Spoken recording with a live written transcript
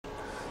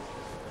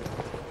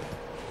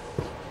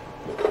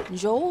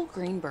Joel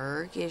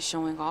Greenberg is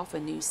showing off a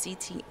new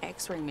CT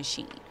X-ray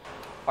machine.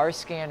 Our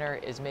scanner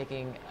is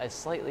making a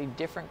slightly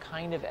different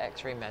kind of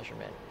X-ray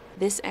measurement.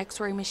 This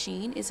X-ray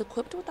machine is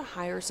equipped with a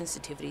higher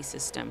sensitivity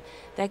system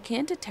that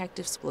can detect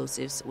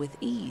explosives with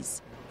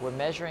ease. We're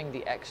measuring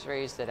the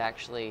X-rays that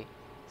actually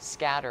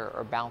scatter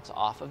or bounce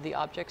off of the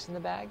objects in the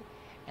bag,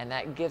 and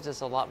that gives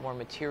us a lot more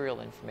material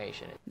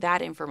information.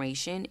 That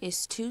information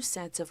is 2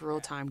 sets of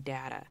real-time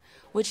data,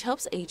 which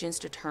helps agents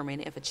determine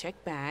if a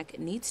checked bag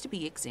needs to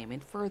be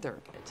examined further.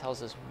 It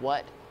tells us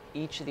what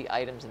each of the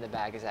items in the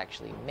bag is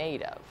actually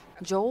made of.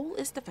 Joel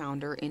is the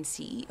founder and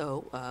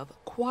CEO of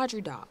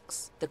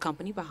Quadridox, the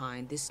company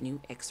behind this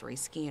new X-ray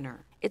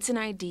scanner. It's an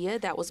idea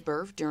that was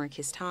birthed during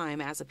his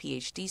time as a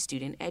PhD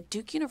student at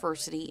Duke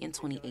University in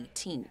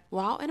 2018,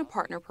 while in a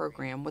partner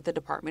program with the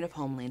Department of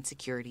Homeland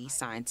Security,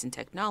 Science and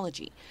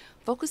Technology,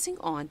 focusing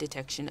on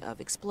detection of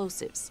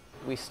explosives.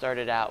 We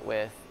started out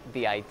with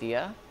the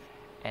idea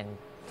and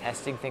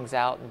testing things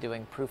out and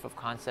doing proof of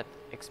concept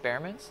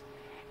experiments.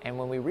 And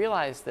when we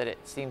realized that it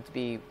seemed to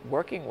be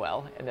working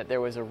well and that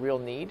there was a real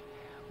need,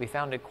 we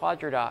founded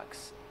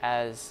Quadridox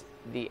as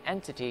the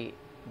entity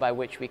by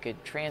which we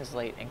could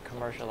translate and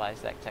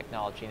commercialize that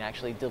technology and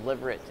actually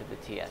deliver it to the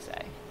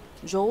TSA.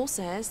 Joel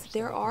says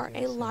there are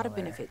a lot of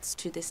benefits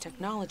to this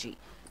technology,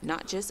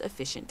 not just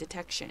efficient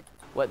detection.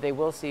 What they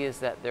will see is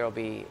that there will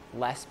be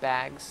less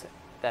bags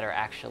that are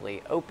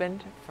actually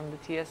opened from the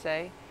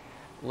TSA,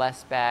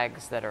 less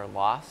bags that are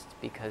lost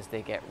because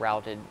they get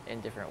routed in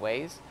different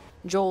ways.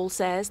 Joel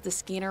says the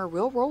scanner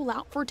will roll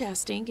out for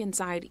testing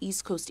inside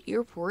East Coast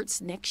airports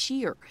next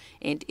year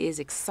and is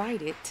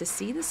excited to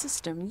see the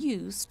system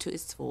used to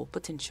its full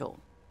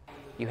potential.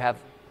 You have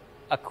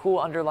a cool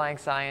underlying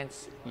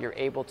science, you're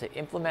able to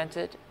implement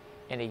it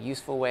in a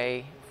useful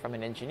way from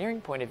an engineering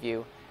point of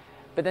view,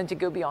 but then to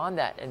go beyond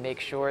that and make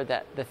sure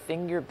that the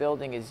thing you're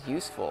building is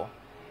useful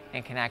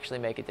and can actually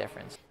make a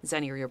difference.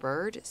 Zaneria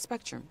Bird,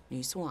 Spectrum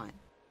News 1.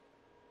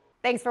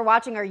 Thanks for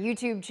watching our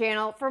YouTube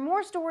channel. For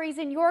more stories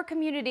in your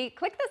community,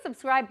 click the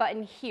subscribe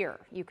button here.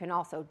 You can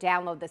also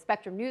download the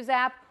Spectrum News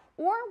app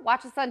or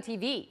watch us on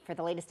TV for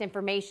the latest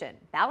information,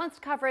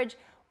 balanced coverage,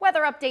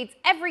 weather updates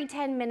every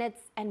 10 minutes,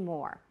 and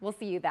more. We'll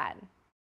see you then.